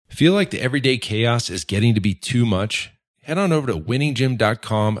Feel like the everyday chaos is getting to be too much? Head on over to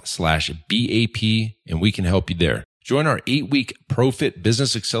winninggym.com/BAP and we can help you there. Join our 8-week ProFit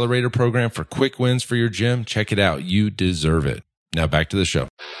Business Accelerator program for quick wins for your gym. Check it out. You deserve it. Now back to the show.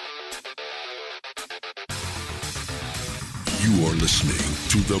 You are listening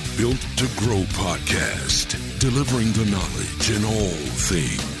to the Built to Grow podcast, delivering the knowledge in all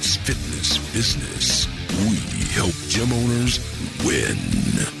things fitness business. We help gym owners win.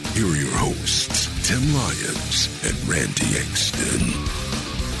 Here are your hosts, Tim Lyons and Randy Engston.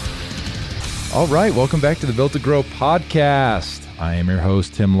 All right, welcome back to the Built to Grow podcast. I am your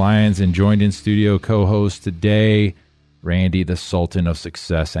host, Tim Lyons, and joined in studio co-host today, Randy, the Sultan of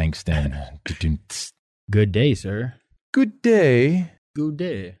Success, Engston. Good day, sir. Good day. Good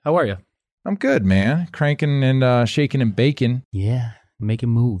day. How are you? I'm good, man. Cranking and shaking and baking. Yeah,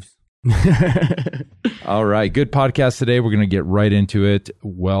 making moves. All right, good podcast today. We're going to get right into it.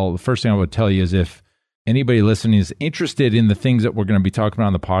 Well, the first thing I would tell you is if anybody listening is interested in the things that we're going to be talking about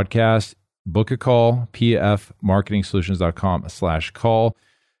on the podcast, book a call, pfmarketingsolutions.com/call.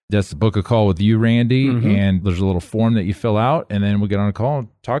 Just book a call with you, Randy, and there's a little form that you fill out, and then we'll get on a call and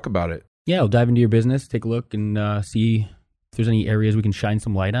talk about it. Yeah, we'll dive into your business, take a look, and see if there's any areas we can shine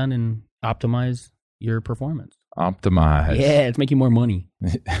some light on and optimize your performance. Optimize. Yeah, it's making more money.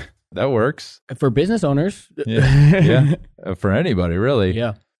 That works. For business owners. Yeah. For anybody, really.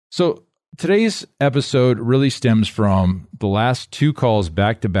 Yeah. So today's episode really stems from the last two calls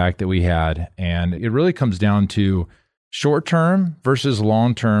back to back that we had. And it really comes down to short-term versus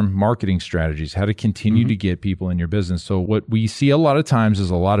long-term marketing strategies, how to continue to get people in your business. So what we see a lot of times is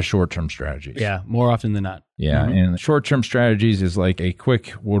a lot of short-term strategies. Yeah, more often than not. Yeah. And short-term strategies is like a quick,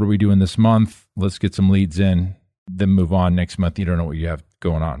 what are we doing this month? Let's get some leads in, then move on next month. You don't know what you have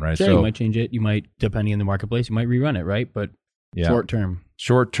going on, right? Sure, so you might change it. You might, depending on the marketplace, you might rerun it, right? But short-term.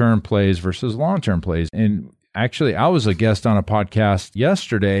 Short-term plays versus long-term plays. And actually, I was a guest on a podcast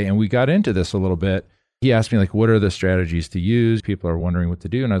yesterday, and we got into this a little bit. He asked me, like, what are the strategies to use? People are wondering what to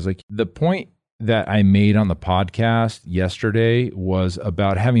do. And I was like, the point that I made on the podcast yesterday was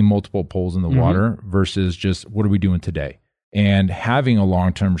about having multiple poles in the water versus just what are we doing today? And having a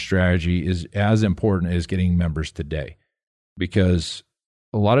long-term strategy is as important as getting members today, because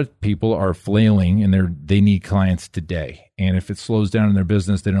a lot of people are flailing and they need clients today. And if it slows down in their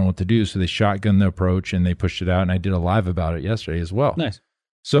business, they don't know what to do. So they shotgun the approach and they pushed it out. And I did a live about it yesterday as well. Nice.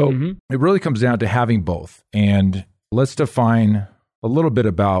 So it really comes down to having both. And let's define a little bit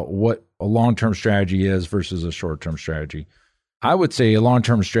about what a long-term strategy is versus a short-term strategy. I would say a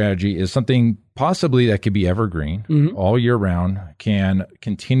long-term strategy is something possibly that could be evergreen all year round, can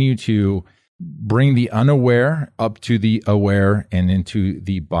continue to bring the unaware up to the aware and into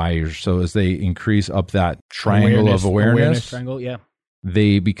the buyers. So as they increase up that triangle of awareness triangle, yeah,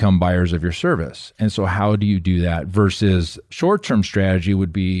 they become buyers of your service. And so how do you do that? Versus short-term strategy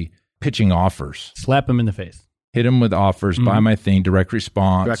would be pitching offers. Slap them in the face. Hit them with offers, buy my thing, direct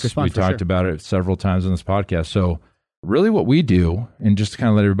response. Direct response, we talked about it several times on this podcast. So really what we do, and just to kind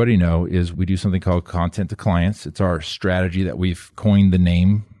of let everybody know, is we do something called content to clients. It's our strategy that we've coined the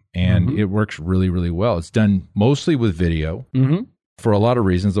name, and it works really, really well. It's done mostly with video for a lot of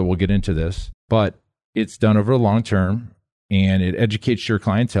reasons that we'll get into this, but it's done over the long term, and it educates your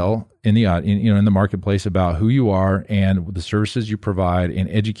clientele in the marketplace about who you are and the services you provide, and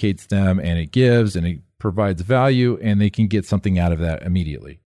educates them, and it gives and it provides value, and they can get something out of that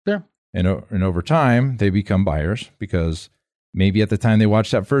immediately. Sure. And over time, they become buyers because maybe at the time they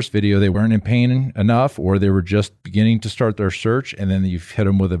watched that first video, they weren't in pain enough, or they were just beginning to start their search. And then you've hit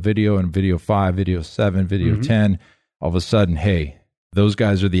them with a video, and video 5, video 7, video 10. All of a sudden, hey, those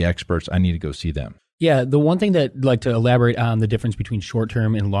guys are the experts. I need to go see them. Yeah. The one thing that I'd like to elaborate on the difference between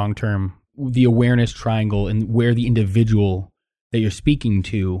short-term and long-term, the awareness triangle and where the individual that you're speaking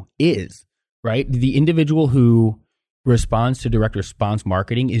to is, right? The individual who responds to direct response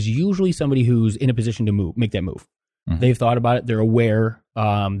marketing is usually somebody who's in a position to make that move. They've thought about it. They're aware.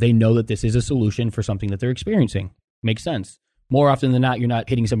 They know that this is a solution for something that they're experiencing. Makes sense. More often than not, you're not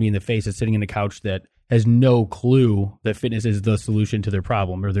hitting somebody in the face that's sitting in the couch that has no clue that fitness is the solution to their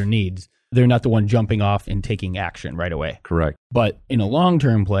problem or their needs. They're not the one jumping off and taking action right away. Correct. But in a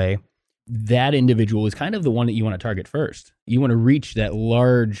long-term play, that individual is kind of the one that you want to target first. You want to reach that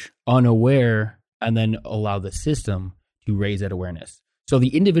large unaware and then allow the system to raise that awareness. So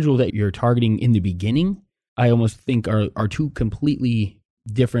the individual that you're targeting in the beginning, I almost think are two completely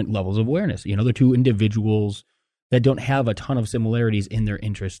different levels of awareness. You know, they're two individuals that don't have a ton of similarities in their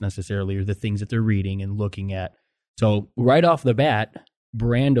interests necessarily, or the things that they're reading and looking at. So right off the bat,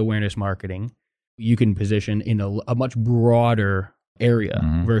 brand awareness marketing, you can position in a much broader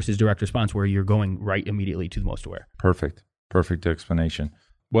area versus direct response where you're going right immediately to the most aware. Perfect explanation.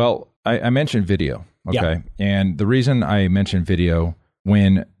 Well, I mentioned video, okay? Yeah. And the reason I mentioned video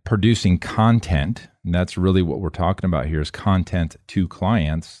when producing content, and that's really what we're talking about here, is content to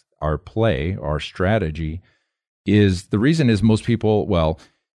clients, our play, our strategy, is the reason is most people, well,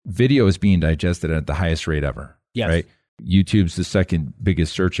 video is being digested at the highest rate ever, right? YouTube's the second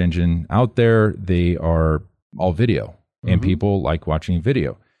biggest search engine out there. They are all video, and people like watching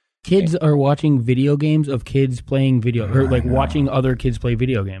video. Kids are watching video games of kids playing video, or like watching other kids play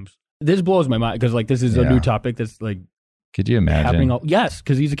video games. This blows my mind because like this is a new topic that's like, could you imagine? Yes,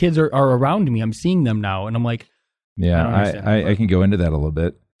 because these kids are around me. I'm seeing them now, and I'm like, I can go into that a little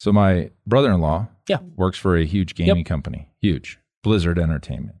bit. So my brother-in-law works for a huge gaming company, huge, Blizzard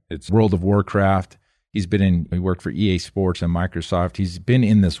Entertainment. It's World of Warcraft. He worked for EA Sports and Microsoft. He's been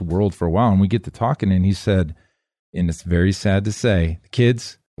in this world for a while, and we get to talking, and he said, and it's very sad to say, the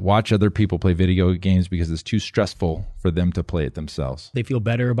kids watch other people play video games because it's too stressful for them to play it themselves. They feel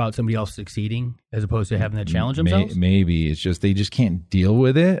better about somebody else succeeding as opposed to having to challenge themselves? Maybe. It's just they just can't deal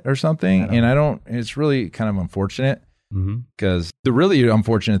with it or something. It's really kind of unfortunate because the really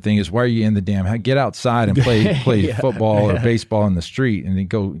unfortunate thing is why are you in the get outside and play football or baseball in the street and then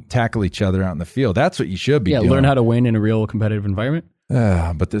go tackle each other out in the field. That's what you should be doing. Learn how to win in a real competitive environment.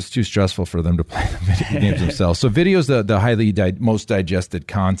 But it's too stressful for them to play the video games themselves. So video is the highly most digested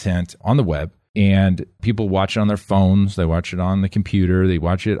content on the web, and people watch it on their phones. They watch it on the computer. They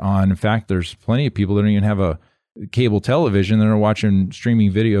watch it on, in fact, there's plenty of people that don't even have a cable television that are watching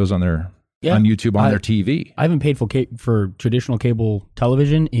streaming videos on on YouTube on their TV. I haven't paid for traditional cable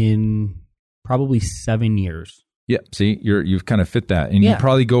television in probably 7 years. Yeah, see, you've kind of fit that, and you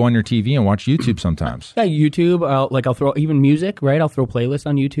probably go on your TV and watch YouTube sometimes. Yeah, YouTube. I'll throw even music, right? I'll throw playlists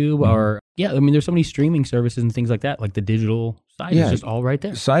on YouTube, or there's so many streaming services and things like that. Like the digital side is just all right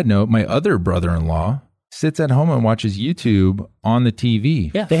there. Side note: my other brother-in-law sits at home and watches YouTube on the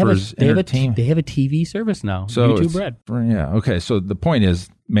TV. Yeah, they have a TV service now. So YouTube Red. Yeah. Okay. So the point is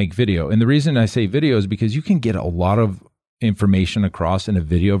make video, and the reason I say video is because you can get a lot of information across in a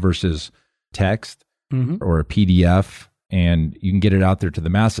video versus text. Or a PDF, and you can get it out there to the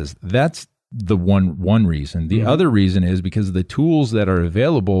masses. That's the one reason. The other reason is because the tools that are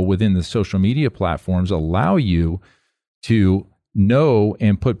available within the social media platforms allow you to know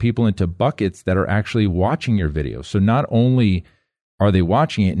and put people into buckets that are actually watching your video. So not only are they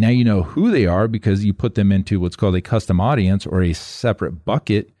watching it, now you know who they are because you put them into what's called a custom audience or a separate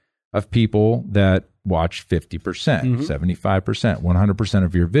bucket of people that watch 50%, 75%, 100%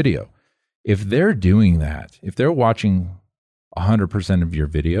 of your video. If they're doing that, if they're watching 100% of your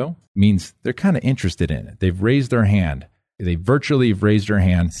video, means they're kind of interested in it. They've raised their hand. They virtually have raised their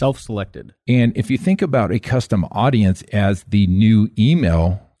hand. Self-selected. And if you think about a custom audience as the new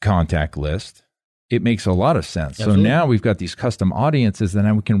email contact list, it makes a lot of sense. Absolutely. So now we've got these custom audiences, and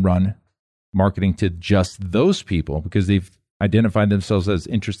now we can run marketing to just those people because they've identified themselves as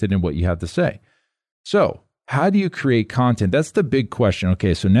interested in what you have to say. So how do you create content? That's the big question.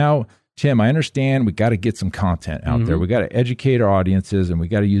 Okay, so now, Tim, I understand we got to get some content out there. We got to educate our audiences, and we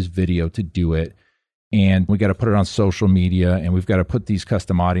got to use video to do it. And we got to put it on social media, and we've got to put these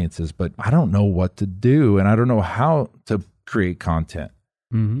custom audiences. But I don't know what to do, and I don't know how to create content.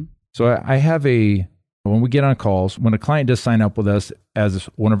 So I have when we get on calls, when a client does sign up with us as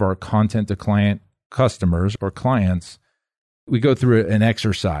one of our content to client customers or clients, we go through an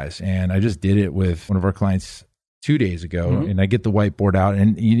exercise. And I just did it with one of our clients 2 days ago, and I get the whiteboard out,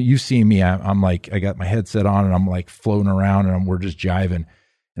 and you see me, I'm like, I got my headset on, and I'm like floating around, and we're just jiving,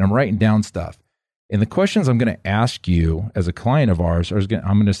 and I'm writing down stuff. And the questions I'm going to ask you as a client of ours I'm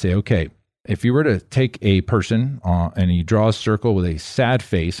going to say, okay, if you were to take a person and you draw a circle with a sad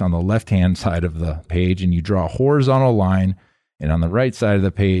face on the left-hand side of the page, and you draw a horizontal line, and on the right side of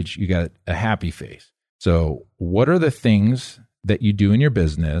the page, you got a happy face. So what are the things that you do in your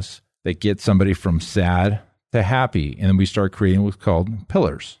business that get somebody from sad to happy? And then we start creating what's called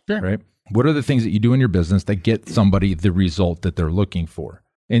pillars, right? What are the things that you do in your business that get somebody the result that they're looking for?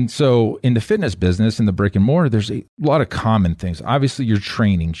 And so in the fitness business, in the brick and mortar, there's a lot of common things. Obviously, your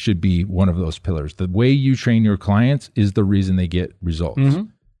training should be one of those pillars. The way you train your clients is the reason they get results.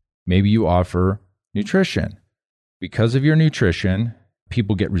 Maybe you offer nutrition. Because of your nutrition,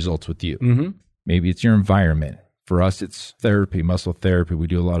 people get results with you. Maybe it's your environment. For us, it's therapy, muscle therapy. We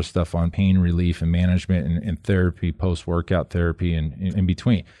do a lot of stuff on pain relief and management and therapy, post-workout therapy and in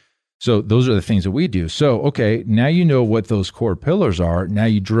between. So those are the things that we do. So, okay, now you know what those core pillars are. Now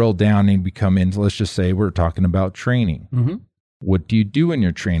you drill down and become into, let's just say we're talking about training. What do you do in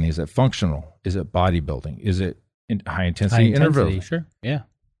your training? Is it functional? Is it bodybuilding? Is it high intensity intervals. Sure. Yeah.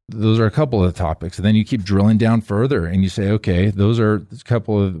 Those are a couple of the topics. And then you keep drilling down further and you say, okay, those are a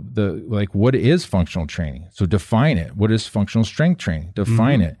couple of the, like, what is functional training? So define it. What is functional strength training?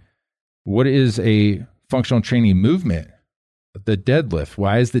 Define it. What is a functional training movement? The deadlift.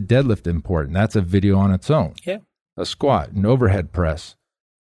 Why is the deadlift important? That's a video on its own. Yeah. A squat, an overhead press.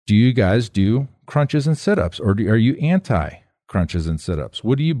 Do you guys do crunches and sit-ups, or are you anti-crunches and sit-ups?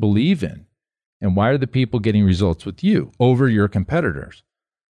 What do you believe in? And why are the people getting results with you over your competitors?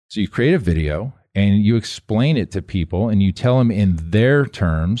 So you create a video and you explain it to people and you tell them in their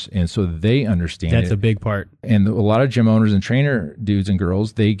terms, and so they understand That's it. a big part. And a lot of gym owners and trainer dudes and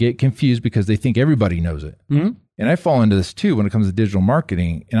girls, they get confused because they think everybody knows it. Mm-hmm. And I fall into this too when it comes to digital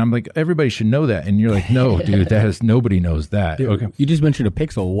marketing. And I'm like, everybody should know that. And you're like, no, dude, nobody knows that. Dude, okay. You just mentioned a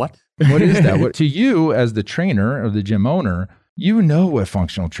pixel. What? What is that? To you as the trainer or the gym owner, you know what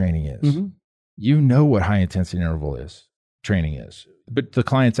functional training is. Mm-hmm. You know what high intensity interval training is. But the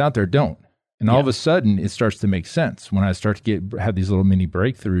clients out there don't. And all of a sudden, it starts to make sense. When I start to have these little mini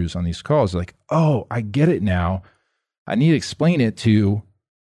breakthroughs on these calls, like, oh, I get it now. I need to explain it to,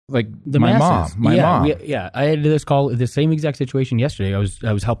 like, my masses. mom. I had this call, the same exact situation yesterday.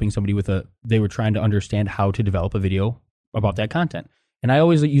 I was helping somebody they were trying to understand how to develop a video about that content. And I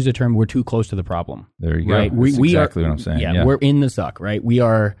always use the term, we're too close to the problem. There you go. Right? That's exactly what I'm saying. Yeah, we're in the suck, right?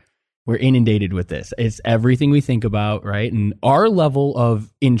 We're inundated with this. It's everything we think about, right? And our level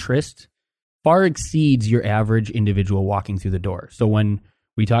of interest far exceeds your average individual walking through the door. So when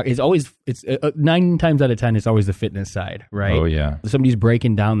we talk, it's 9 times out of 10, it's always the fitness side, right? Oh, yeah. Somebody's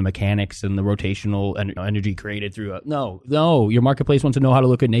breaking down the mechanics and the rotational energy created through no, your marketplace wants to know how to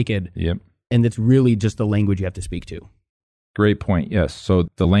look good naked. Yep. And it's really just the language you have to speak to. Great point. Yes. So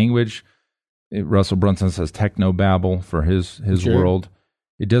the language, Russell Brunson says technobabble for his Sure. world.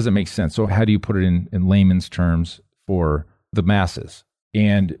 It doesn't make sense. So how do you put it in layman's terms for the masses?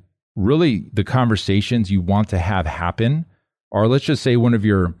 And really the conversations you want to have happen are, let's just say one of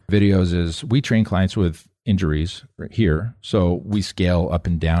your videos is, we train clients with injuries right here. So we scale up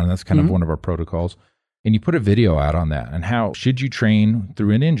and down, and that's kind of one of our protocols. And you put a video out on that and how should you train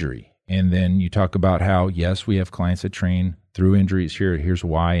through an injury? And then you talk about how, yes, we have clients that train through injuries here. Here's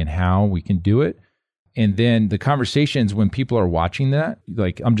why and how we can do it. And then the conversations when people are watching that,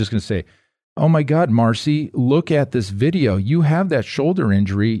 like, I'm just going to say, oh my God, Marcy, look at this video. You have that shoulder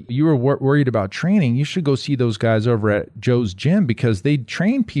injury. You were worried about training. You should go see those guys over at Joe's Gym because they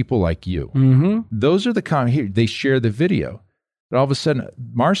train people like you. Mm-hmm. Those are the they share the video. But all of a sudden,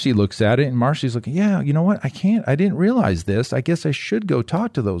 Marcy looks at it and Marcy's looking, yeah, you know what? I didn't realize this. I guess I should go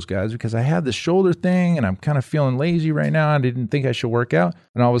talk to those guys because I have the shoulder thing and I'm kind of feeling lazy right now. I didn't think I should work out.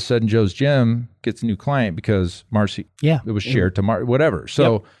 And all of a sudden, Joe's Gym gets a new client because Marcy, it was shared to whatever.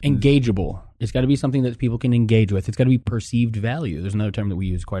 So engageable. It's got to be something that people can engage with. It's got to be perceived value. There's another term that we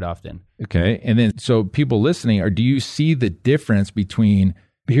use quite often. Okay. And then, so people listening, do you see the difference between,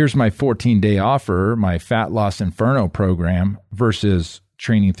 here's my 14-day offer, my Fat Loss Inferno program, versus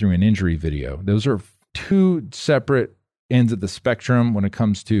training through an injury video? Those are two separate ends of the spectrum when it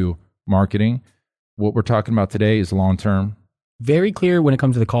comes to marketing. What we're talking about today is long-term. Very clear when it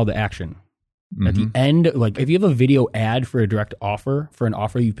comes to the call to action. At the end, like if you have a video ad for a direct offer, for an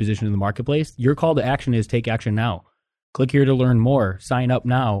offer you position in the marketplace, your call to action is take action now. Click here to learn more. Sign up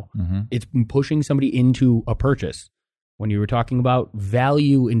now. It's pushing somebody into a purchase. When you were talking about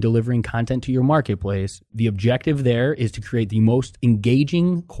value in delivering content to your marketplace, the objective there is to create the most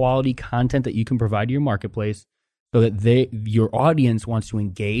engaging quality content that you can provide to your marketplace so that your audience wants to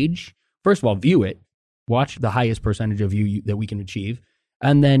engage. First of all, view it, watch the highest percentage of view that we can achieve,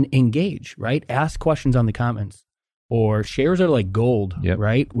 and then engage, right? Ask questions on the comments, or shares are like gold,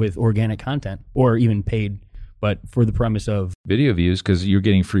 right? With organic content or even paid, but for the premise of video views, because you're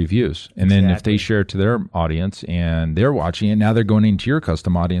getting free views. And then if they share it to their audience and they're watching it, now they're going into your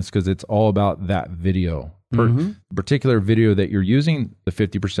custom audience because it's all about that video. Particular video that you're using, the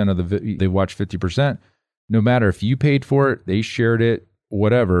 50% of they watch 50%. No matter if you paid for it, they shared it,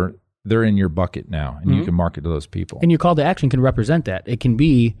 whatever, they're in your bucket now, and you can market to those people. And your call to action can represent that. It can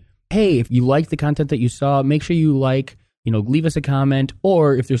be, hey, if you like the content that you saw, make sure you leave us a comment,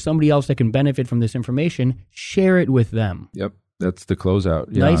 or if there's somebody else that can benefit from this information, share it with them. Yep. That's the closeout.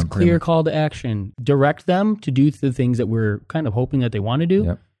 Yeah, nice, clear call to action. Direct them to do the things that we're kind of hoping that they want to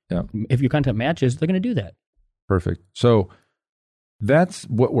do. Yep. If your content matches, they're going to do that. Perfect. So that's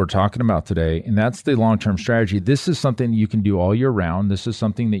what we're talking about today, and that's the long-term strategy. This is something you can do all year round. This is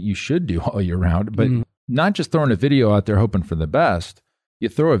something that you should do all year round, but not just throwing a video out there hoping for the best. You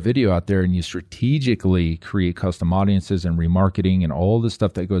throw a video out there and you strategically create custom audiences and remarketing and all the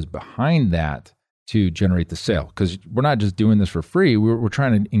stuff that goes behind that to generate the sale, because we're not just doing this for free. We're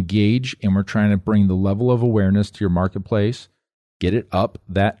trying to engage, and we're trying to bring the level of awareness to your marketplace, get it up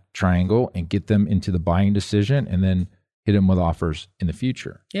that triangle, and get them into the buying decision, and then hit them with offers in the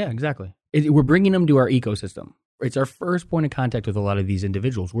future. Yeah, exactly. We're bringing them to our ecosystem. It's our first point of contact with a lot of these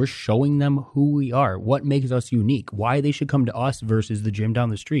individuals. We're showing them who we are, what makes us unique, why they should come to us versus the gym down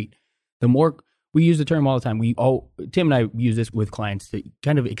the street. The more we use the term all the time. Tim and I use this with clients to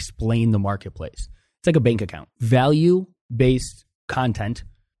kind of explain the marketplace. It's like a bank account. Value-based content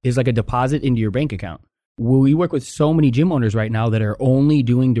is like a deposit into your bank account. We work with so many gym owners right now that are only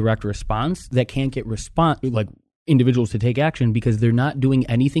doing direct response that can't get like individuals to take action because they're not doing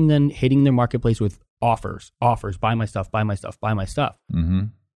anything than hitting their marketplace with offers, buy my stuff, buy my stuff, buy my stuff. Mm-hmm.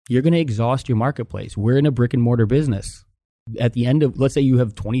 You're going to exhaust your marketplace. We're in a brick and mortar business. At the end of, let's say you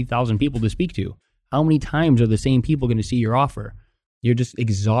have 20,000 people to speak to. How many times are the same people going to see your offer? You're just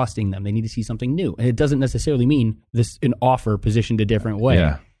exhausting them. They need to see something new. And it doesn't necessarily mean an offer positioned a different way.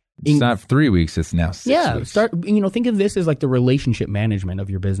 Yeah. It's not 3 weeks, it's now 6 weeks. Think of this as like the relationship management of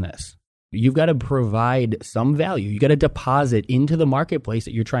your business. You've got to provide some value. You got to deposit into the marketplace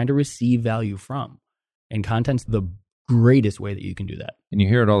that you're trying to receive value from. And content's the greatest way that you can do that. And you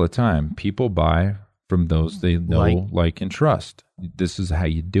hear it all the time. People buy from those they know, like, and trust. This is how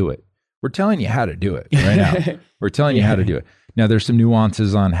you do it. We're telling you how to do it right now. We're telling you how to do it. Now, there's some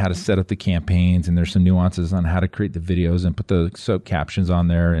nuances on how to set up the campaigns, and there's some nuances on how to create the videos and put the soap captions on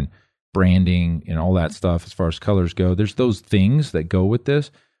there and branding and all that stuff as far as colors go. There's those things that go with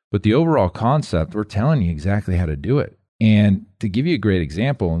this. But the overall concept, we're telling you exactly how to do it. And to give you a great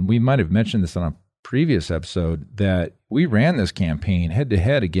example, and we might have mentioned this on a previous episode, that we ran this campaign head to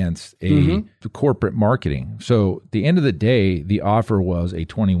head against a corporate marketing. So at the end of the day, the offer was a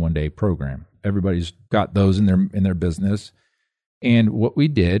 21-day program. Everybody's got those in their business. And what we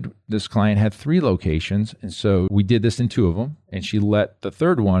did, this client had 3 locations. And so we did this in 2 of them. And she let the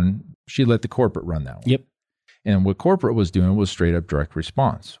third one, she let the corporate run that one. Yep. And what corporate was doing was straight up direct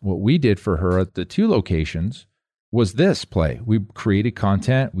response. What we did for her at the 2 locations was this play. We created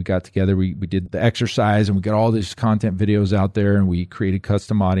content. We got together. We did the exercise, and we got all these content videos out there, and we created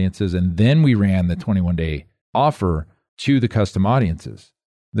custom audiences. And then we ran the 21-day offer to the custom audiences.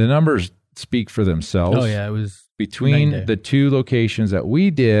 The numbers speak for themselves. Oh, yeah. It was between the 2 locations that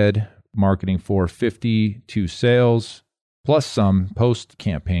we did marketing for, 52 sales plus some post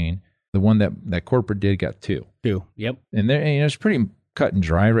campaign. The one that corporate did got 2. 2. Yep. And there, it's pretty cut and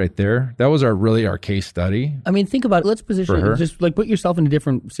dry right there. That was our case study. I mean, think about it. Let's position it. Just like put yourself in a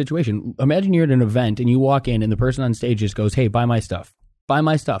different situation. Imagine you're at an event and you walk in and the person on stage just goes, "Hey, buy my stuff. Buy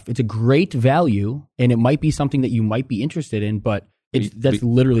my stuff." It's a great value, and it might be something that you might be interested in, but that's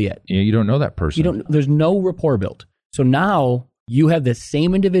literally it. Yeah, you don't know that person. There's no rapport built. So now you have the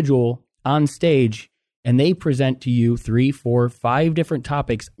same individual on stage, and they present to you 3, 4, 5 different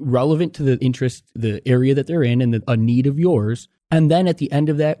topics relevant to the interest, the area that they're in, and a need of yours. And then at the end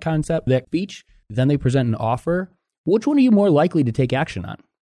of that concept, that speech, then they present an offer. Which one are you more likely to take action on?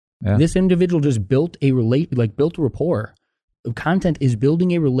 Yeah. This individual just built a rapport. Content is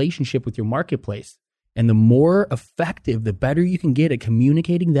building a relationship with your marketplace. And the more effective, the better you can get at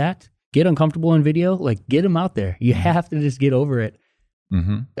communicating that. Get uncomfortable on video, get them out there. You have to just get over it.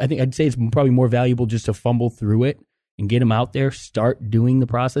 Mm-hmm. I think I'd say it's probably more valuable just to fumble through it and get them out there, start doing the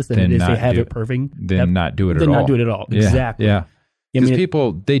process than it is to have it perfect. Then not do it at all. Then not do it at all. Yeah, exactly. Yeah. Because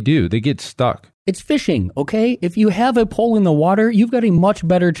people, they get stuck. It's fishing, okay? If you have a pole in the water, you've got a much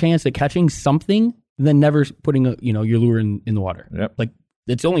better chance at catching something than never putting your lure in the water. Yep.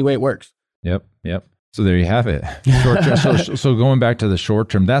 It's the only way it works. Yep. So there you have it. Short term. So going back to the short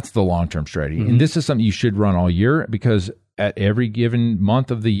term, that's the long-term strategy. Mm-hmm. And this is something you should run all year, because at every given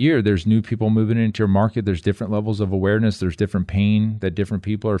month of the year, there's new people moving into your market. There's different levels of awareness. There's different pain that different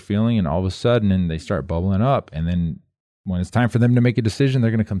people are feeling. And all of a sudden, and they start bubbling up. And then when it's time for them to make a decision,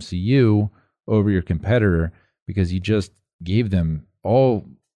 they're going to come see you over your competitor, because you just gave them all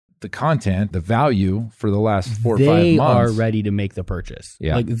the content, the value for the last 4 or 5 months. They are ready to make the purchase.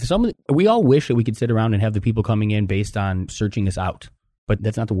 Yeah. We all wish that we could sit around and have the people coming in based on searching us out. But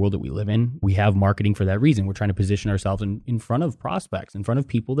that's not the world that we live in. We have marketing for that reason. We're trying to position ourselves in front of prospects, in front of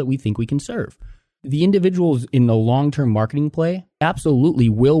people that we think we can serve. The individuals in the long-term marketing play absolutely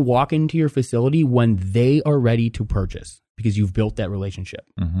will walk into your facility when they are ready to purchase, because you've built that relationship.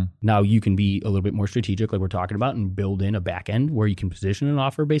 Mm-hmm. Now you can be a little bit more strategic, like we're talking about, and build in a back end where you can position an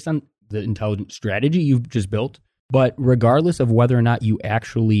offer based on the intelligent strategy you've just built. But regardless of whether or not you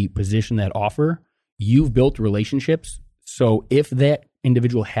actually position that offer, you've built relationships. So if that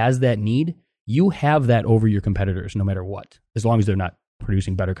individual has that need, you have that over your competitors no matter what, as long as they're not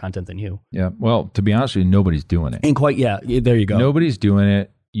producing better content than you. Yeah. Well, to be honest with you, nobody's doing it. And quite, there you go. Nobody's doing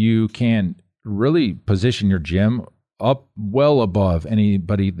it. You can really position your gym up well above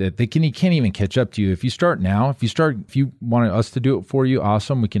anybody that he can't even catch up to you. If you start now, if you want us to do it for you,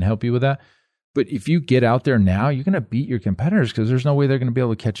 awesome. We can help you with that. But if you get out there now, you're going to beat your competitors because there's no way they're going to be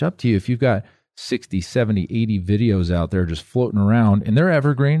able to catch up to you. If you've got 60, 70, 80 videos out there just floating around and they're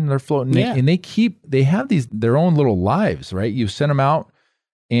evergreen, they're floating and they have their own little lives, right? You send them out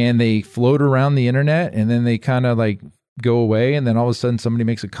and they float around the internet and then they kind of like go away, and then all of a sudden somebody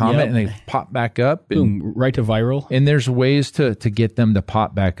makes a comment and they pop back up. Boom, right to viral. And there's ways to get them to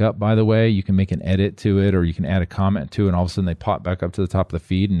pop back up, by the way. You can make an edit to it or you can add a comment to it, and all of a sudden they pop back up to the top of the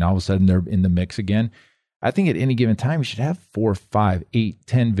feed, and all of a sudden they're in the mix again. I think at any given time, you should have 4, 5, 8,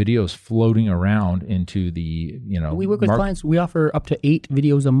 10 videos floating around into the, We work with clients. We offer up to 8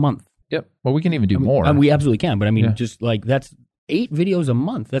 videos a month. Yep. Well, we can even do more. We absolutely can. But just like that's 8 videos a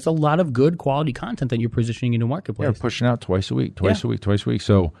month. That's a lot of good quality content that you're positioning into marketplace. Yeah, pushing out twice a week.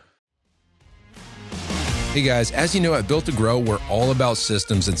 So, hey guys, as you know, at Built to Grow, we're all about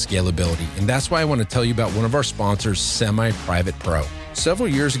systems and scalability. And that's why I want to tell you about one of our sponsors, Semi-Private Pro. Several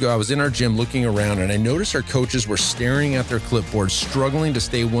years ago, I was in our gym looking around and I noticed our coaches were staring at their clipboards, struggling to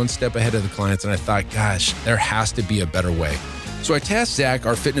stay one step ahead of the clients. And I thought, gosh, there has to be a better way. So I tasked Zach,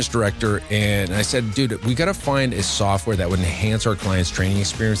 our fitness director, and I said, dude, we got to find a software that would enhance our clients' training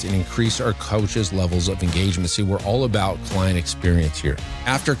experience and increase our coaches' levels of engagement. See, we're all about client experience here.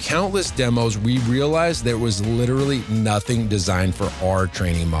 After countless demos, we realized there was literally nothing designed for our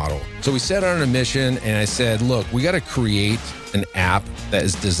training model. So we set out on a mission, and I said, look, we got to create an app that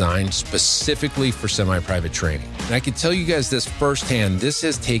is designed specifically for semi-private training. And I can tell you guys this firsthand, this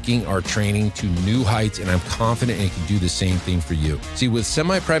is taking our training to new heights, and I'm confident it can do the same thing for you. See, with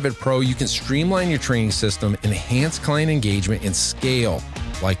Semi-Private Pro, you can streamline your training system, enhance client engagement, and scale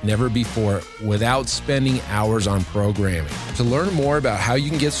like never before without spending hours on programming. To learn more about how you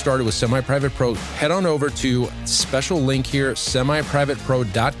can get started with Semi-Private Pro, head on over to special link here,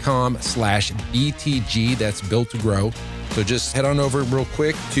 semiprivatepro.com/BTG. That's Built to Grow. So just head on over real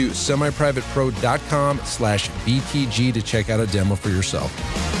quick to semiprivatepro.com/BTG to check out a demo for yourself.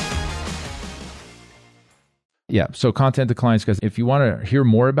 Yeah. So content to clients, guys. If you want to hear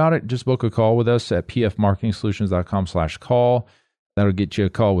more about it, just book a call with us at pfmarketingsolutions.com/call. That'll get you a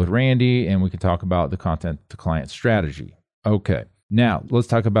call with Randy, and we can talk about the content to client strategy. Okay. Now let's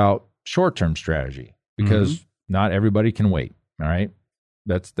talk about short-term strategy, because not everybody can wait. All right.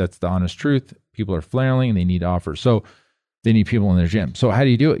 That's the honest truth. People are flailing. They need offers. So they need people in their gym. So how do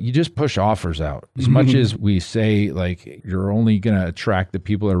you do it? You just push offers out. As much as we say, like, you're only going to attract the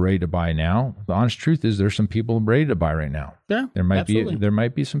people that are ready to buy now, the honest truth is there's some people ready to buy right now. Yeah, there might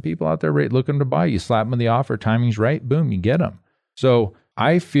be some people out there looking to buy. You slap them with the offer, timing's right, boom, you get them. So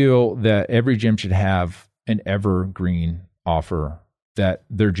I feel that every gym should have an evergreen offer that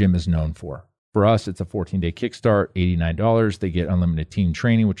their gym is known for. For us, it's a 14-day kickstart, $89. They get unlimited team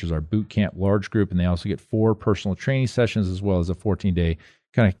training, which is our boot camp large group, and they also get 4 personal training sessions as well as a 14-day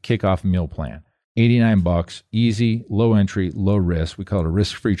kind of kickoff meal plan. $89, easy, low entry, low risk. We call it a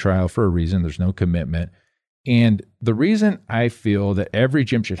risk-free trial for a reason. There's no commitment. And the reason I feel that every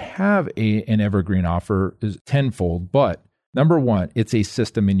gym should have an evergreen offer is tenfold. But number one, it's a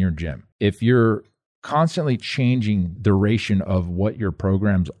system in your gym. If you're constantly changing duration of what your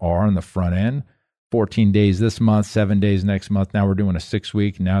programs are on the front end, 14 days this month, 7 days next month. Now we're doing a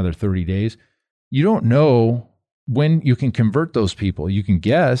 6-week. Now they're 30 days. You don't know when you can convert those people. You can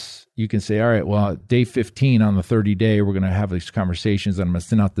guess. You can say, all right, well, day 15 on the 30 day, we're going to have these conversations, and I'm going to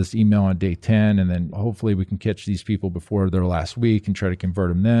send out this email on day 10. And then hopefully we can catch these people before their last week and try to convert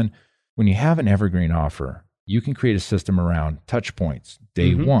them then. When you have an evergreen offer, you can create a system around touch points.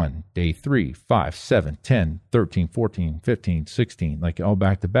 Day 1, day 3, 5, 7, 10, 13, 14, 15, 16, like all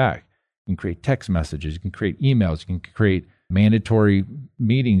back to back. You can create text messages. You can create emails. You can create mandatory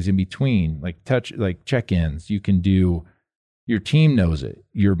meetings in between, like check-ins. You can do, your team knows it.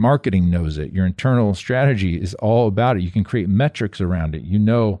 Your marketing knows it. Your internal strategy is all about it. You can create metrics around it. You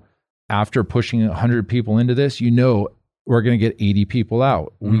know, after pushing 100 people into this, you know, we're going to get 80 people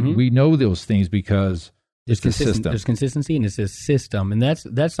out. We know those things because there's consistency, and it's a system. And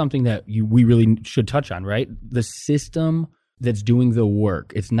that's something that we really should touch on, right? The system that's doing the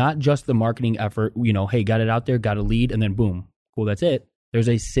work. It's not just the marketing effort, hey, got it out there, got a lead, and then boom, cool, that's it. There's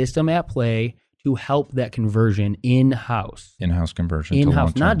a system at play to help that conversion in-house. In-house conversion.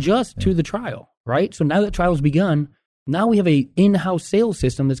 In-house, not just to the trial, right? So now that trial's begun, now we have a in-house sales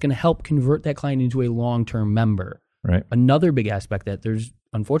system that's going to help convert that client into a long-term member. Right. Another big aspect that there's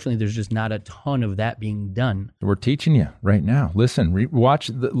unfortunately, there's just not a ton of that being done. We're teaching you right now. Listen,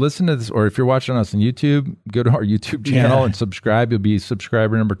 listen to this, or if you're watching us on YouTube, go to our YouTube channel and subscribe. You'll be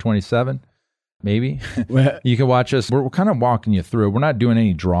subscriber number 27, maybe. You can watch us. We're kind of walking you through. We're not doing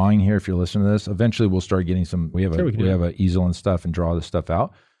any drawing here. If you're listening to this, eventually we'll start getting some. We have an easel and stuff and draw this stuff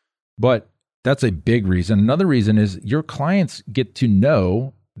out. But that's a big reason. Another reason is your clients get to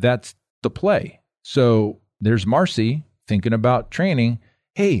know that's the play. So there's Marcy thinking about training.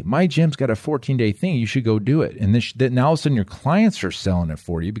 Hey, my gym's got a 14-day thing. You should go do it. And then now all of a sudden your clients are selling it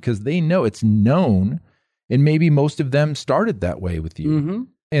for you because they know it's known. And maybe most of them started that way with you. Mm-hmm.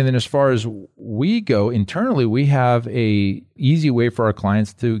 And then as far as we go internally, we have a easy way for our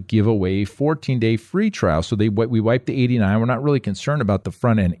clients to give away 14-day free trial. So we wipe the 89. We're not really concerned about the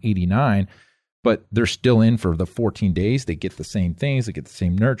front end 89, but they're still in for the 14 days. They get the same things. They get the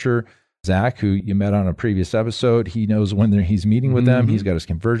same nurture. Zach, who you met on a previous episode, he knows when he's meeting with them. He's got his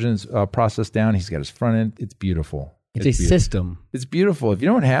conversions process down. He's got his front end. It's beautiful. It's a system. It's beautiful. If you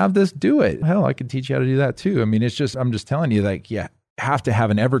don't have this, do it. Hell, I can teach you how to do that too. I mean, I'm just telling you, like, have to have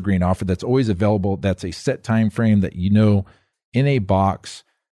an evergreen offer that's always available. That's a set time frame that you know in a box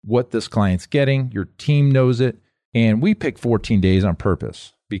what this client's getting. Your team knows it. And we picked 14 days on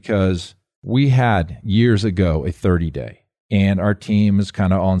purpose because we had years ago a 30-day. And our team is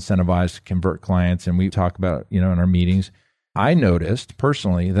kind of all incentivized to convert clients. And we talk about, in our meetings. I noticed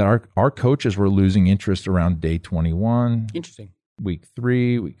personally that our coaches were losing interest around day 21. Interesting. Week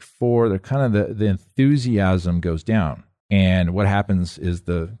 3, week 4. They're kind of the enthusiasm goes down. And what happens is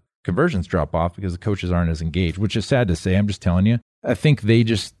the conversions drop off because the coaches aren't as engaged, which is sad to say. I'm just telling you. I think they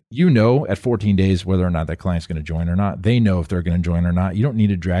just, at 14 days whether or not that client's going to join or not. They know if they're going to join or not. You don't need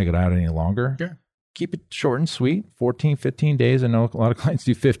to drag it out any longer. Sure. Keep it short and sweet, 14, 15 days. I know a lot of clients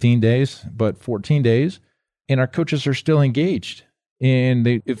do 15 days, but 14 days. And our coaches are still engaged. And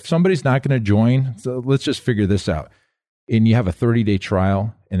if somebody's not going to join, so let's just figure this out. And you have a 30-day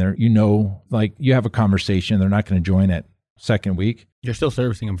trial and you have a conversation, they're not going to join at second week. You're still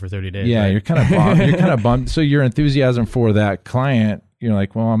servicing them for 30 days. Yeah, right? You're kind of bummed. You're kind of bummed. So your enthusiasm for that client, you're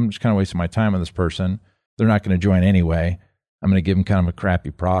like, well, I'm just kind of wasting my time with this person. They're not going to join anyway. I'm going to give them kind of a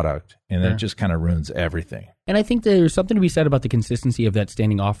crappy product, and then it just kind of ruins everything. And I think there's something to be said about the consistency of that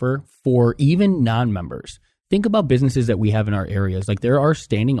standing offer for even non-members. Think about businesses that we have in our areas. Like there are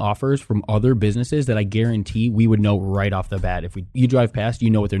standing offers from other businesses that I guarantee we would know right off the bat. If you drive past, you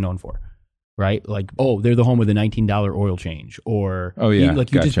know what they're known for, right? Like, they're the home of the $19 oil change, or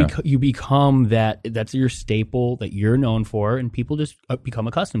you become that's your staple that you're known for, and people just become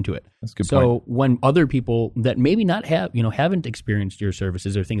accustomed to it. That's a good point. So when other people that maybe haven't experienced your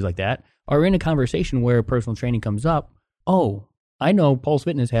services or things like that are in a conversation where personal training comes up, I know Pulse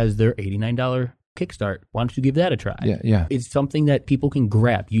Fitness has their $89 kickstart. Why don't you give that a try? Yeah. It's something that people can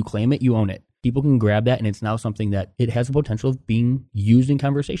grab. You claim it, you own it. People can grab that, and it's now something that it has the potential of being used in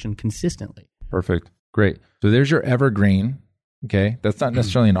conversation consistently. Perfect. Great. So there's your evergreen. Okay. That's not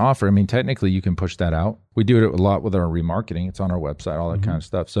necessarily an offer. I mean, technically you can push that out. We do it a lot with our remarketing. It's on our website, all that kind of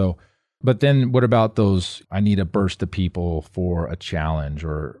stuff. So, but then what about those, I need a burst of people for a challenge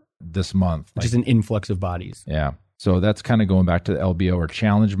or this month? Just an influx of bodies. Yeah. So that's kind of going back to the LBO or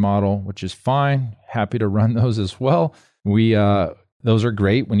challenge model, which is fine. Happy to run those as well. Those are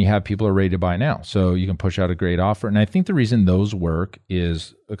great when you have people who are ready to buy now. So you can push out a great offer. And I think the reason those work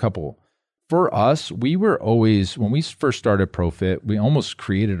is a couple. For us, we were always, when we first started ProFit, we almost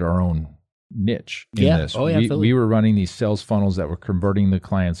created our own niche in this. We were running these sales funnels that were converting the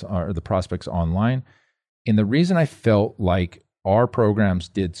clients or the prospects online. And the reason I felt like our programs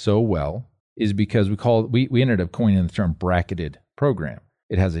did so well is because we ended up coining the term bracketed program.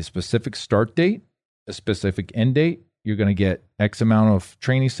 It has a specific start date, a specific end date. You're going to get X amount of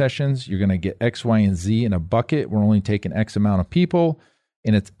training sessions. You're going to get X, Y, and Z in a bucket. We're only taking X amount of people,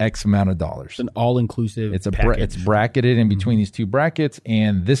 and it's X amount of dollars. It's an all-inclusive it's package. It's bracketed in between these two brackets,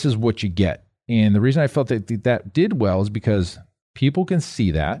 and this is what you get. And the reason I felt that did well is because people can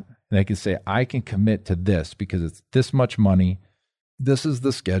see that, and they can say, I can commit to this because it's this much money. This is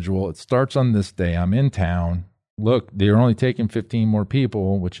the schedule. It starts on this day. I'm in town. Look, they're only taking 15 more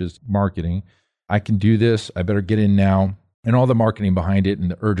people, which is marketing. I can do this. I better get in now. And all the marketing behind it and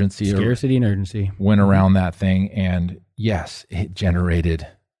the urgency. Scarcity and urgency. Went around that thing. And yes, it generated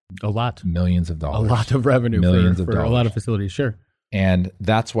a lot. Millions of dollars. A lot of revenue for a lot of facilities. Sure. And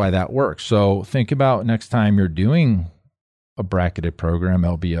that's why that works. So think about next time you're doing a bracketed program,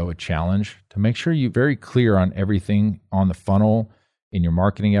 LBO, a challenge, to make sure you're very clear on everything on the funnel in your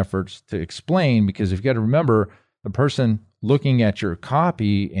marketing efforts to explain, because you've got to remember the person looking at your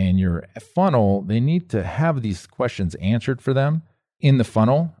copy and your funnel, they need to have these questions answered for them. in the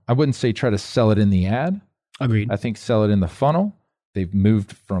funnel. I wouldn't say try to sell it in the ad. Agreed. I think sell it in the funnel. They've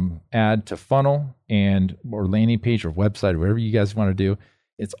moved from ad to funnel or landing page or website, or whatever you guys want to do.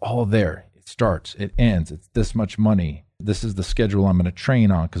 It's all there. It starts, it ends. It's this much money. This is the schedule I'm going to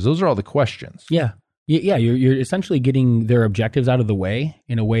train on, because those are all the questions. Yeah. Yeah, you're essentially getting their objectives out of the way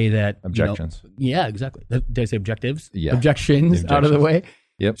in a way that... Objections. Yeah, exactly. Did I say objectives? Yeah. Objections out of the way.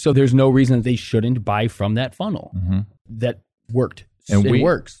 Yep. So there's no reason that they shouldn't buy from that funnel. That worked. And it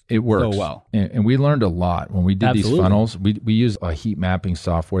works. It works so well. And we learned a lot when we did Absolutely. these funnels. We used a heat mapping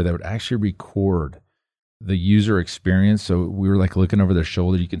software that would actually record the user experience. So we were like looking over their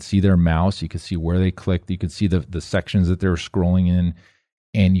shoulder. You could see their mouse. You could see where they clicked. You could see the sections that they were scrolling in.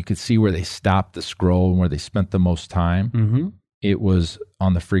 And you could see where they stopped the scroll and where they spent the most time. It was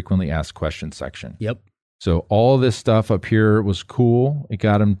on the frequently asked questions section. Yep. So all this stuff up here was cool. It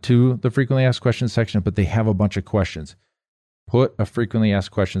got them to the frequently asked questions section, but they have a bunch of questions. Put a frequently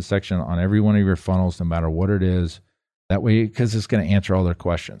asked questions section on every one of your funnels, no matter what it is. That way, because it's going to answer all their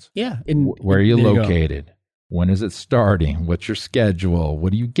questions. Yeah. Where are you located? When is it starting? What's your schedule?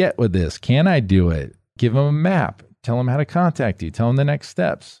 What do you get with this? Can I do it? Give them a map. Tell them how to contact you. Tell them the next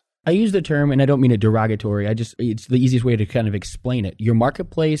steps. I use the term, and I don't mean it derogatory. It's the easiest way to kind of explain it. Your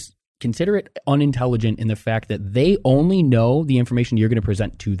marketplace, consider it unintelligent in the fact that they only know the information you're going to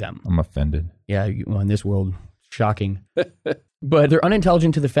present to them. I'm offended. Yeah, in this world, shocking. But they're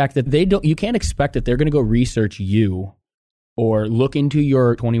unintelligent to the fact that you can't expect that they're going to go research you or look into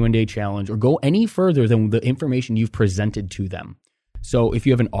your 21-day challenge or go any further than the information you've presented to them. So if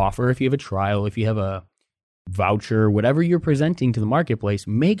you have an offer, if you have a trial, if you have a voucher, whatever you're presenting to the marketplace,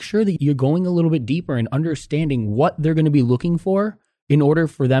 make sure that you're going a little bit deeper and understanding what they're going to be looking for in order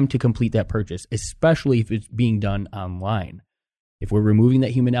for them to complete that purchase, especially if it's being done online. If we're removing that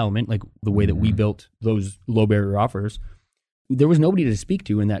human element, like the way that we built those low barrier offers, there was nobody to speak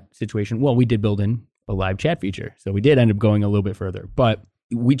to in that situation. Well, we did build in a live chat feature, so we did end up going a little bit further, but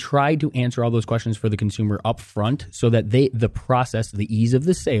we tried to answer all those questions for the consumer up front so that the process, the ease of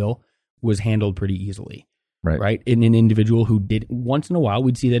the sale was handled pretty easily. Right. In an individual who did, once in a while,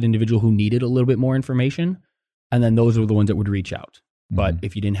 we'd see that individual who needed a little bit more information. And then those were the ones that would reach out. But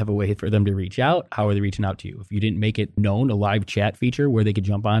if you didn't have a way for them to reach out, how are they reaching out to you? If you didn't make it known, a live chat feature where they could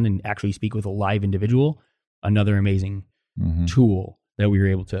jump on and actually speak with a live individual, another amazing tool that we were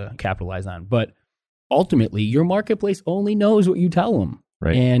able to capitalize on. But ultimately, your marketplace only knows what you tell them.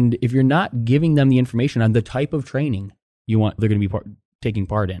 Right. And if you're not giving them the information on the type of training they're going to be taking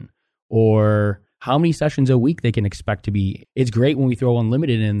part in, or how many sessions a week they can expect to be. It's great when we throw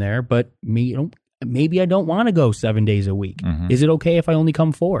unlimited in there, but maybe I don't want to go 7 days a week. Is it okay if I only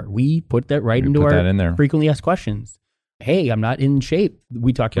come 4? We put that into our frequently asked questions. Hey, I'm not in shape.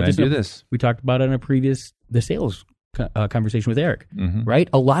 We talked about this. We talked about it in the sales conversation with Eric, right?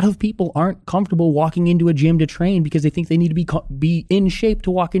 A lot of people aren't comfortable walking into a gym to train because they think they need to be in shape to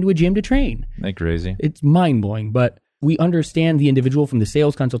walk into a gym to train. Isn't that crazy? It's mind-blowing, but we understand the individual from the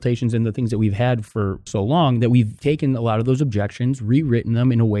sales consultations and the things that we've had for so long that we've taken a lot of those objections, rewritten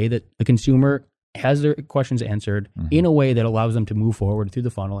them in a way that the consumer has their questions answered in a way that allows them to move forward through the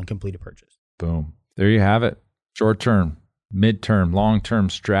funnel and complete a purchase. Boom. There you have it. Short-term, mid-term,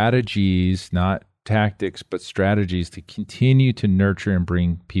 long-term strategies, not tactics, but strategies to continue to nurture and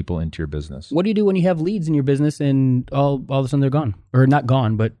bring people into your business. What do you do when you have leads in your business and all of a sudden they're gone? Or not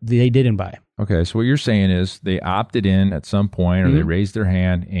gone, but they didn't buy? Okay, so what you're saying is they opted in at some point or they raised their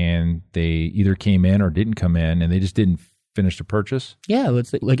hand and they either came in or didn't come in and they just didn't finish the purchase? Yeah, let's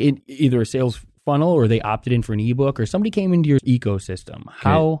say like either a sales funnel or they opted in for an ebook or somebody came into your ecosystem.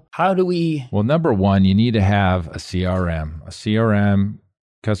 How do we... Well, number one, you need to have a CRM. A CRM,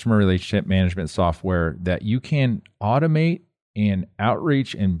 customer relationship management software that you can automate and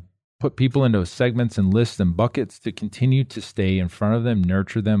outreach and put people into segments and lists and buckets to continue to stay in front of them,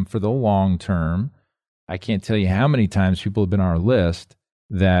 nurture them for the long term. I can't tell you how many times people have been on our list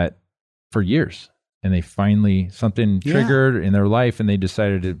that for years, and they finally, something triggered in their life and they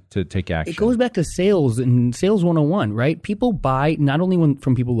decided to take action. It goes back to sales and sales 101, right? People buy not only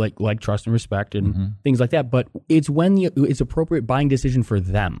from people like trust and respect and things like that, but it's when it's appropriate buying decision for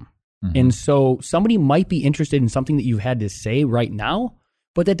them. And so somebody might be interested in something that you've had to say right now,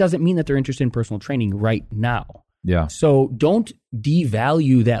 but that doesn't mean that they're interested in personal training right now. Yeah. So don't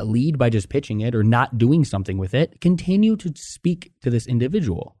devalue that lead by just pitching it or not doing something with it. Continue to speak to this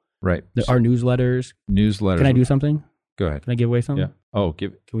individual. Right. Our newsletters. Can I do something? Go ahead. Can I give away something? Yeah. Oh,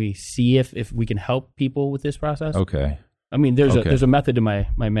 Can we see if we can help people with this process? Okay. I mean, there's a method to my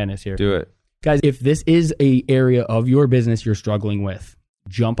madness here. Do it. Guys, if this is a area of your business you're struggling with,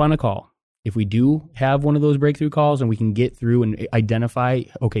 jump on a call. If we do have one of those breakthrough calls and we can get through and identify,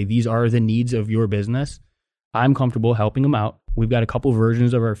 okay, these are the needs of your business, I'm comfortable helping them out. We've got a couple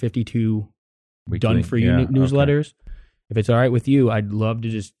versions of our 52 Weekly, done for you newsletters. Okay. If it's all right with you, I'd love to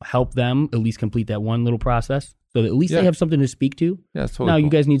just help them at least complete that one little process so that at least they have something to speak to. Yeah, totally. Now, cool. you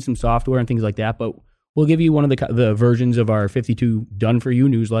guys need some software and things like that, but we'll give you one of the versions of our 52 done for you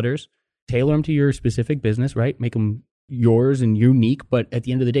newsletters. Tailor them to your specific business, right? Make them yours and unique. But at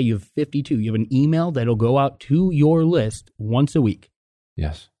the end of the day, you have 52. You have an email that'll go out to your list once a week.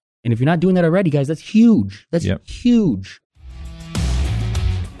 Yes. And if you're not doing that already, guys, that's huge. That's huge.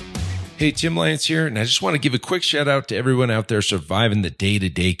 Hey, Tim Lance here, and I just want to give a quick shout out to everyone out there surviving the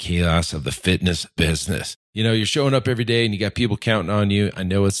day-to-day chaos of the fitness business. You know, you're showing up every day and you got people counting on you. I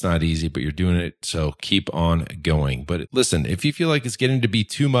know it's not easy, but you're doing it, so keep on going. But listen, if you feel like it's getting to be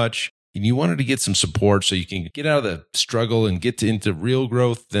too much and you wanted to get some support so you can get out of the struggle and get into real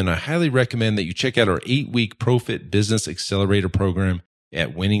growth, then I highly recommend that you check out our 8-week ProFit Business Accelerator program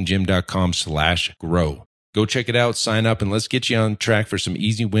at winninggym.com/grow. Go check it out, sign up, and let's get you on track for some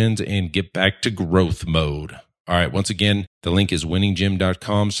easy wins and get back to growth mode. All right, once again, the link is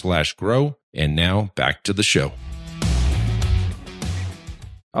winninggym.com/grow. And now back to the show.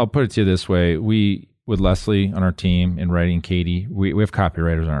 I'll put it to you this way. We, with Leslie on our team and writing Katie, we have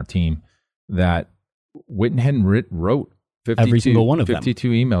copywriters on our team that went ahead and wrote 52, every single one of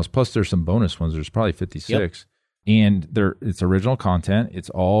 52 emails. Plus there's some bonus ones. There's probably 56. And it's original content. It's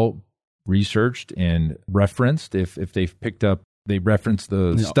all researched and referenced. If they've picked up, they reference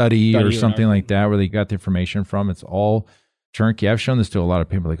the study or something like that where they got the information from. It's all turnkey. I've shown this to a lot of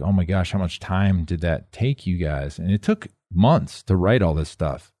people like, oh my gosh, how much time did that take you guys? And it took months to write all this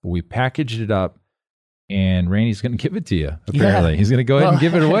stuff. But we packaged it up and Randy's going to give it to you, apparently. Yeah. He's going to go ahead and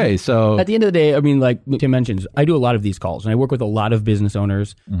give it away. So at the end of the day, I mean, like Tim mentions, I do a lot of these calls and I work with a lot of business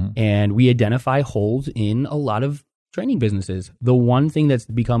owners and we identify holes in a lot of training businesses. The one thing that's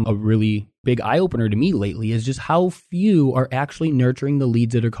become a really big eye-opener to me lately is just how few are actually nurturing the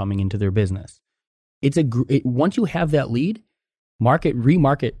leads that are coming into their business. Once you have that lead, market,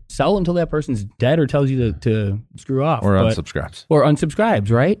 remarket, sell until that person's dead or tells you to screw off. Or unsubscribes. Or unsubscribes,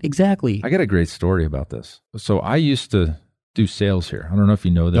 right? Exactly. I got a great story about this. So I used to do sales here. I don't know if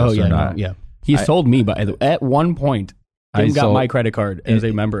you know this or not. No, yeah. He sold me, but at one point, Tim got my credit card as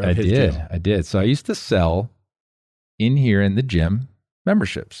a member of his gym. I did. So I used to sell in here in the gym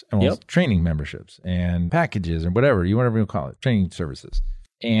memberships, and training memberships and packages and whatever you call it, training services.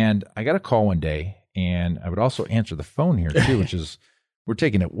 And I got a call one day. And I would also answer the phone here too, which is, we're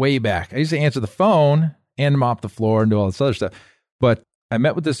taking it way back. I used to answer the phone and mop the floor and do all this other stuff. But I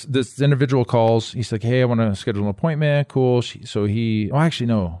met with this individual calls. He's like, hey, I want to schedule an appointment. Cool. He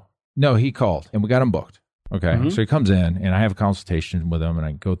called and we got him booked. Okay. So he comes in and I have a consultation with him and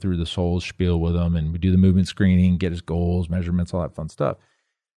I go through this whole spiel with him and we do the movement screening, get his goals, measurements, all that fun stuff.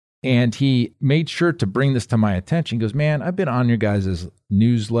 And he made sure to bring this to my attention. He goes, man, I've been on your guys'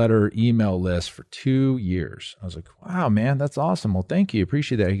 newsletter email list for 2 years. I was like, wow, man, that's awesome. Well, thank you.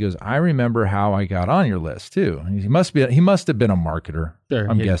 Appreciate that. He goes, I remember how I got on your list too. And he must have been a marketer,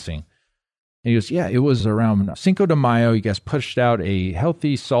 I'm guessing. And he goes, yeah, it was around Cinco de Mayo. You guys pushed out a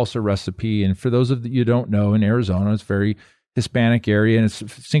healthy salsa recipe. And for those of you who don't know, in Arizona, it's very Hispanic area, and it's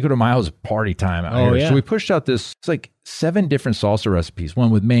Cinco de Mayo is party time out here. Yeah. So we pushed out it's like 7 different salsa recipes,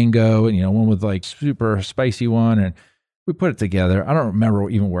 one with mango and, one with like super spicy one. And we put it together. I don't remember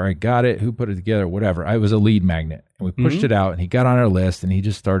even where I got it, who put it together, whatever. I was a lead magnet and we pushed it out and he got on our list and he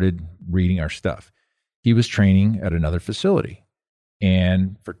just started reading our stuff. He was training at another facility.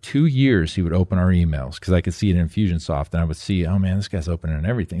 And for 2 years, he would open our emails because I could see it in Infusionsoft and I would see, oh man, this guy's opening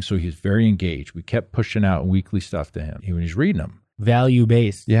everything. So he was very engaged. We kept pushing out weekly stuff to him. He was reading them.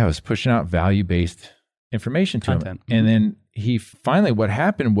 Value-based. Yeah, I was pushing out value-based information to him. And then he finally, what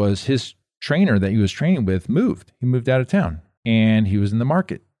happened was his trainer that he was training with moved. He moved out of town and he was in the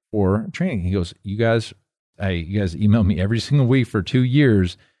market for training. He goes, you guys email me every single week for 2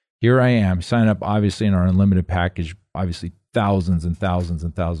 years. Here I am. Sign up, obviously, in our unlimited package, obviously thousands and thousands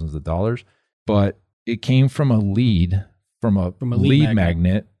and thousands of dollars. But it came from a lead, from a lead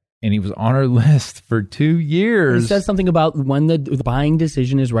magnet, and he was on our list for 2 years. It says something about when the buying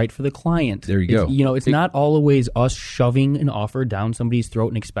decision is right for the client. There you go. It's not always us shoving an offer down somebody's throat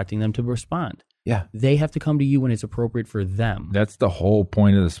and expecting them to respond. Yeah. They have to come to you when it's appropriate for them. That's the whole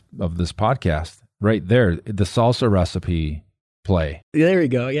point of this podcast right there. The salsa recipe play. There you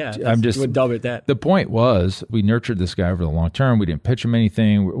go. Yeah. I'm just would double that. The point was we nurtured this guy over the long term. We didn't pitch him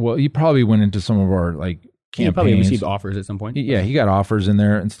anything. Well, he probably went into some of our like He probably received offers at some point. He got offers in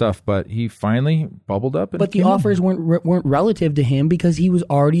there and stuff, but he finally bubbled up. But the offers weren't relative to him because he was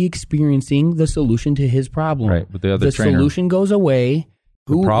already experiencing the solution to his problem. Right, with the other trainer. The solution goes away.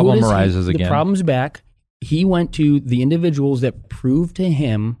 The problem arises again. The problem's back. He went to the individuals that proved to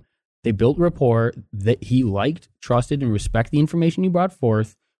him, they built rapport, that he liked, trusted, and respected the information you brought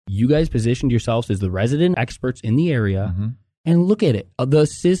forth. You guys positioned yourselves as the resident experts in the area. Mm-hmm. And look at it. The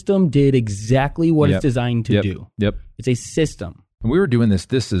system did exactly what it's designed to do. Yep. It's a system. And we were doing this.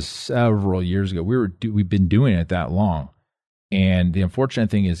 This is several years ago. We've been doing it that long. And the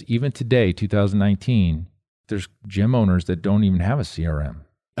unfortunate thing is, even today, 2019, there's gym owners that don't even have a CRM.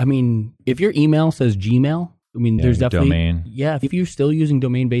 I mean, if your email says Gmail, there's definitely domain. Yeah, if you're still using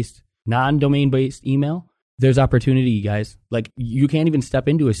non-domain-based email, there's opportunity, guys. Like, you can't even step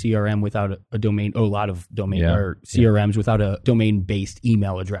into a CRM without a domain, a lot of domain or CRMs without a domain-based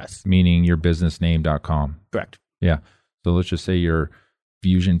email address. Meaning your businessname.com. Correct. Yeah. So let's just say your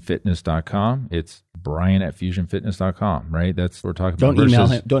fusionfitness.com. It's Brian at fusionfitness.com, right? That's what we're talking about. Don't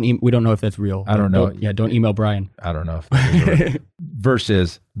email him. We don't know if that's real. I don't know. Don't email Brian. I don't know if that is right.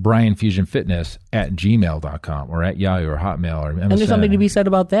 Versus brianfusionfitness at gmail.com or at Yahoo or Hotmail or MSN. And there's something to be said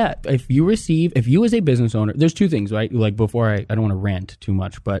about that. If you as a business owner, there's two things, right? Like, before I don't want to rant too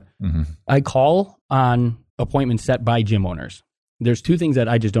much, but I call on appointments set by gym owners. There's two things that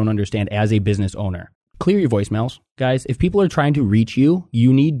I just don't understand as a business owner. Clear your voicemails, guys. If people are trying to reach you,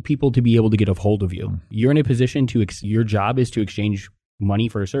 you need people to be able to get a hold of you. You're in a position your job is to exchange money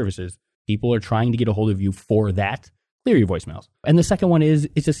for services. People are trying to get a hold of you for that. Clear your voicemails. And the second one is,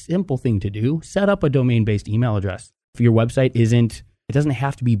 it's a simple thing to do. Set up a domain-based email address. If your website it doesn't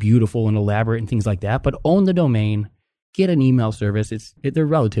have to be beautiful and elaborate and things like that, but own the domain, get an email service. They're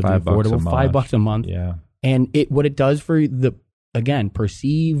relatively affordable, $5 a month. Yeah. And what it does for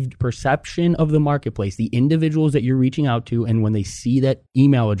perception of the marketplace, the individuals that you're reaching out to, and when they see that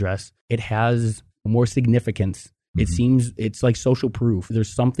email address, it has more significance. It seems it's like social proof.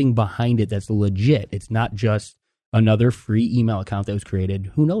 There's something behind it that's legit. It's not just another free email account that was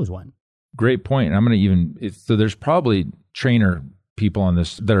created who knows when. Great point. I'm going to so there's probably trainer people on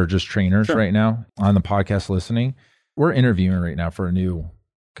this that are just trainers right now on the podcast listening. We're interviewing right now for a new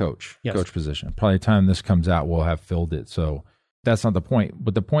coach position. Probably the time this comes out, we'll have filled it. So that's not the point.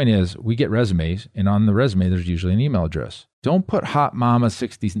 But the point is, we get resumes, and on the resume, there's usually an email address. Don't put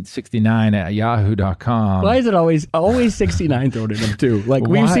hotmama69 at yahoo.com. Why is it always 69 thrown in them too? Like,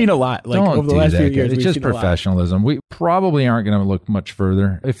 we've seen a lot. Like, over the last few years, it's just professionalism. We probably aren't going to look much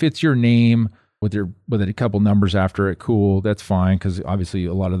further. If it's your name with a couple numbers after it, cool, that's fine, because obviously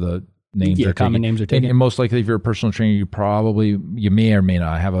a lot of the names are common names are taken. And most likely, if you're a personal trainer, you may or may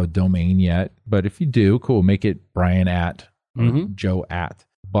not have a domain yet. But if you do, cool, make it Brian at Joe at.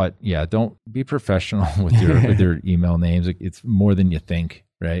 But yeah, don't be professional with your email names. It's more than you think,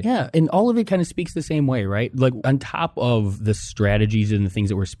 right? Yeah, and all of it kind of speaks the same way, right? Like, on top of the strategies and the things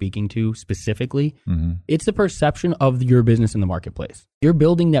that we're speaking to specifically, it's the perception of your business in the marketplace. You're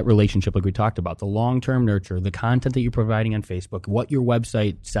building that relationship, like we talked about, the long-term nurture, the content that you're providing on Facebook, what your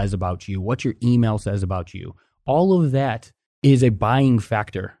website says about you, what your email says about you. All of that is a buying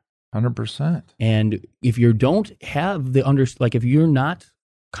factor. 100%. And if you don't have if you're not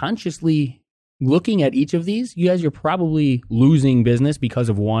consciously looking at each of these, you're probably losing business because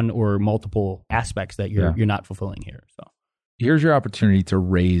of one or multiple aspects that you're not fulfilling here. So here's your opportunity to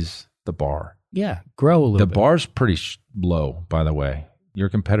raise the bar. Yeah, grow a little bit. The bar's pretty low, by the way. Your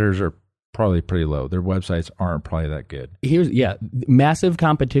competitors are probably pretty low. Their websites aren't probably that good. Massive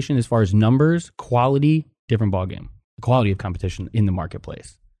competition as far as numbers, quality, different ballgame. The quality of competition in the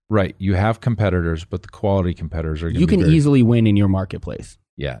marketplace. Right. You have competitors, but the quality competitors are going to be easily win in your marketplace.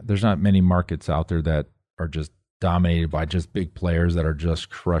 Yeah. There's not many markets out there that are just dominated by just big players that are just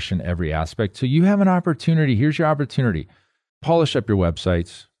crushing every aspect. So you have an opportunity. Here's your opportunity. Polish up your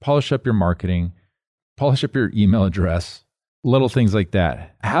websites, polish up your marketing, polish up your email address, little things like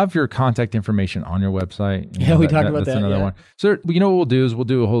that. Have your contact information on your website. We talked about that. That's another one. So what we'll do is we'll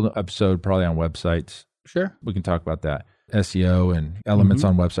do a whole episode probably on websites. Sure. We can talk about that. SEO and elements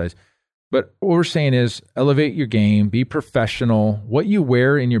on websites. But what we're saying is elevate your game, be professional. What you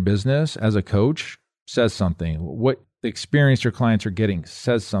wear in your business as a coach says something. What the experience your clients are getting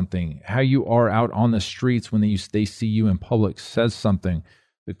says something. How you are out on the streets when they see you in public says something.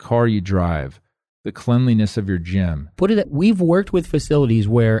 The car you drive, the cleanliness of your gym. We've worked with facilities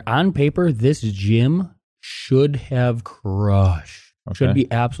where on paper, this gym should have crushed. Okay. Should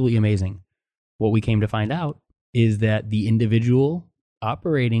be absolutely amazing. What we came to find out is that the individual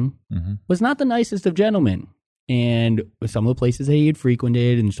operating was not the nicest of gentlemen. and some of the places that he had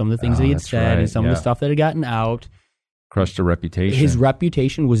frequented and some of the things that he had said and some of the stuff that had gotten out. Crushed a reputation. His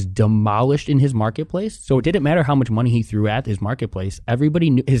reputation was demolished in his marketplace. So it didn't matter how much money he threw at his marketplace. Everybody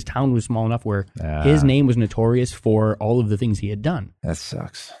knew his town was small enough where his name was notorious for all of the things he had done. That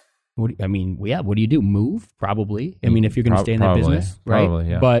sucks. What do you do? Move? Probably. I mean, if you're going to stay in that business, right? Probably,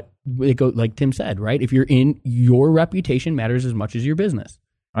 yeah. But it goes like Tim said, right? If you're in, your reputation matters as much as your business.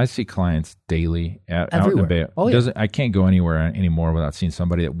 I see clients daily out Everywhere. and about. Oh, yeah. I can't go anywhere anymore without seeing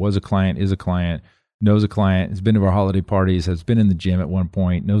somebody that was a client, is a client, knows a client, has been to our holiday parties, has been in the gym at one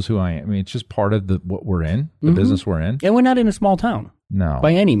point, knows who I am. I mean, it's just part of what we're in, the business we're in. And we're not in a small town. No.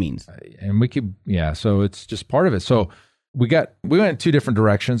 By any means. And we could, so it's just part of it. So we went in two different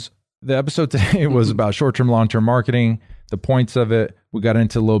directions. The episode today was about short-term, long-term marketing, the points of it. We got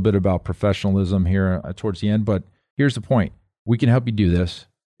into a little bit about professionalism here towards the end, but here's the point. We can help you do this.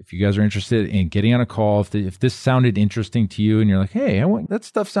 If you guys are interested in getting on a call, if this sounded interesting to you and you're like, hey, that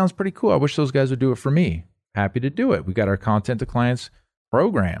stuff sounds pretty cool. I wish those guys would do it for me. Happy to do it. We got our content to clients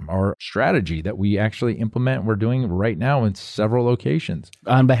program, our strategy that we actually implement. We're doing right now in several locations.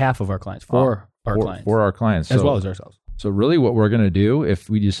 On behalf of our clients, for our clients. As well as ourselves. So really what we're going to do, if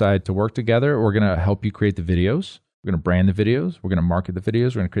we decide to work together, we're going to help you create the videos. We're going to brand the videos. We're going to market the videos.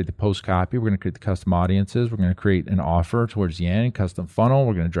 We're going to create the post copy. We're going to create the custom audiences. We're going to create an offer towards the end, custom funnel.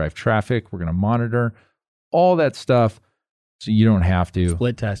 We're going to drive traffic. We're going to monitor all that stuff so you don't have to.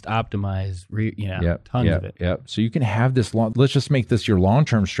 Split test, optimize, tons of it. Yep. So you can have this let's just make this your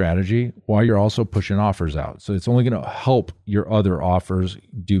long-term strategy while you're also pushing offers out. So it's only going to help your other offers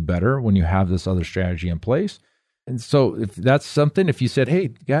do better when you have this other strategy in place. And so if that's something, if you said, hey,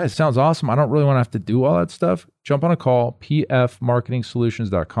 guys, sounds awesome. I don't really want to have to do all that stuff. Jump on a call,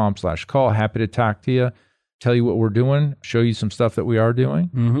 pfmarketingsolutions.com/call. Happy to talk to you, tell you what we're doing, show you some stuff that we are doing.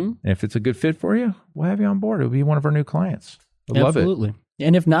 Mm-hmm. And if it's a good fit for you, we'll have you on board. It'll be one of our new clients. We'll love it. Absolutely.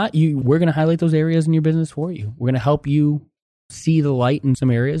 And if not, we're going to highlight those areas in your business for you. We're going to help you see the light in some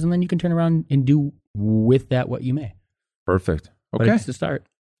areas, and then you can turn around and do with that what you may. Perfect. Okay. But it's the start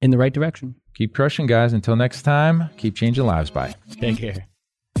in the right direction. Keep crushing, guys. Until next time, keep changing lives. Bye. Take care.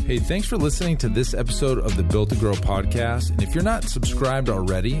 Hey, thanks for listening to this episode of the Built to Grow podcast. And if you're not subscribed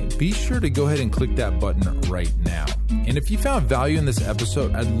already, be sure to go ahead and click that button right now. And if you found value in this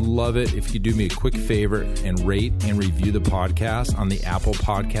episode, I'd love it if you could do me a quick favor and rate and review the podcast on the Apple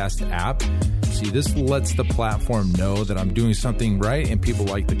Podcast app. See, this lets the platform know that I'm doing something right and people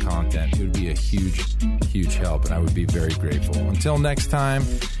like the content. It would be a huge, huge help, and I would be very grateful. Until next time,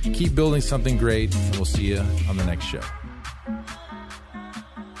 keep building something great, and we'll see you on the next show.